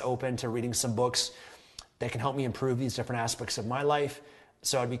 I'm always open to reading some books that can help me improve these different aspects of my life.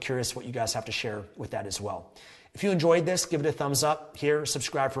 So I'd be curious what you guys have to share with that as well. If you enjoyed this, give it a thumbs up here.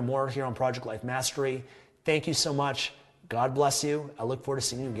 Subscribe for more here on Project Life Mastery. Thank you so much. God bless you. I look forward to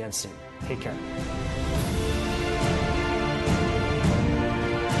seeing you again soon. Take care.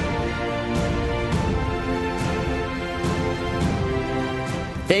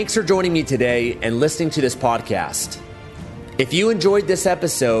 Thanks for joining me today and listening to this podcast. If you enjoyed this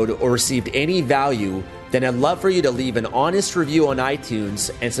episode or received any value, then I'd love for you to leave an honest review on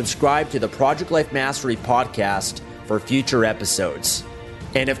iTunes and subscribe to the Project Life Mastery podcast for future episodes.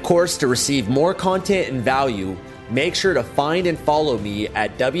 And of course, to receive more content and value, make sure to find and follow me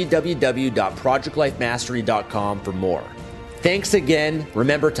at www.projectlifemastery.com for more. Thanks again.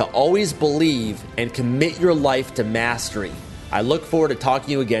 Remember to always believe and commit your life to mastery. I look forward to talking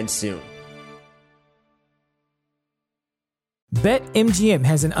to you again soon. BetMGM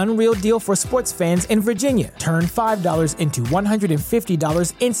has an unreal deal for sports fans in Virginia. Turn $5 into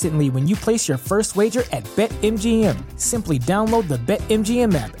 $150 instantly when you place your first wager at BetMGM. Simply download the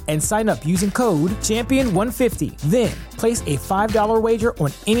BetMGM app and sign up using code Champion150. Then, place a $5 wager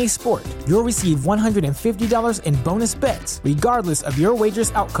on any sport. You'll receive $150 in bonus bets, regardless of your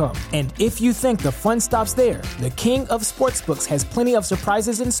wager's outcome. And if you think the fun stops there, the king of sportsbooks has plenty of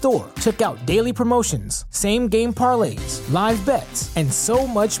surprises in store. Check out daily promotions, same-game parlays, live bets, and so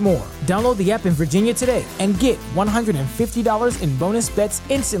much more. Download the app in Virginia today and get $150 in bonus bets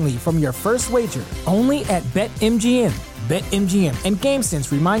instantly from your first wager. Only at BetMGM. BetMGM and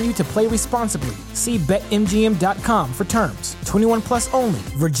GameSense remind you to play responsibly. See BetMGM.com for terms. 21 plus only.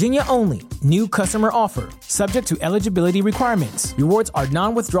 Virginia only. New customer offer. Subject to eligibility requirements. Rewards are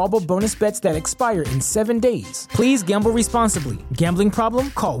non-withdrawable bonus bets that expire in 7 days. Please gamble responsibly. Gambling problem?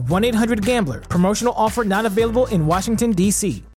 Call 1-800-GAMBLER. Promotional offer not available in Washington, D.C.